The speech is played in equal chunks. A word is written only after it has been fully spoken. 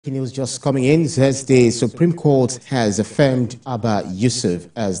News just coming in says the Supreme Court has affirmed Abba Yusuf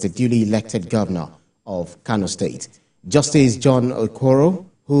as the duly elected governor of Kano State. Justice John Okoro,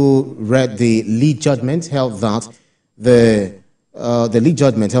 who read the lead judgment, held that the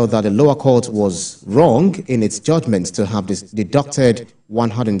lower court was wrong in its judgment to have deducted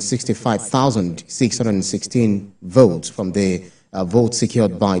 165,616 votes from the votes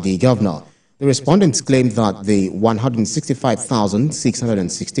secured by the governor. The respondents claimed that the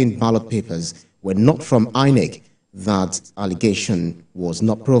 165,616 ballot papers were not from INEC. That allegation was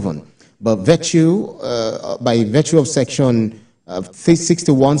not proven. But by virtue of Section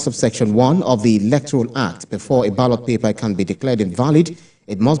 61, subsection 1 of the Electoral Act, before a ballot paper can be declared invalid,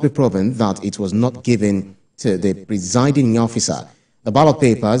 it must be proven that it was not given to the presiding officer. The ballot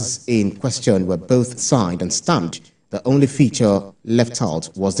papers in question were both signed and stamped. The only feature left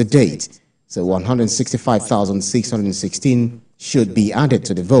out was the date. So 165,616 should be added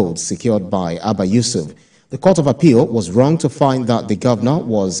to the votes secured by Abba Yusuf. The Court of Appeal was wrong to find that the governor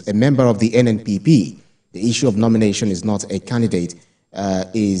was a member of the NNPP. The issue of nomination is not a candidate,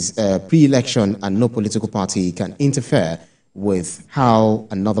 is pre-election, and no political party can interfere with how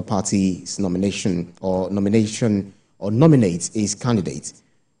another party's nominates its candidate.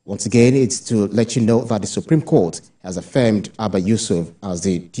 Once again, it's to let you know that the Supreme Court has affirmed Abba Yusuf as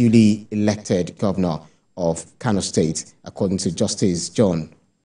the duly elected governor of Kano State, according to Justice John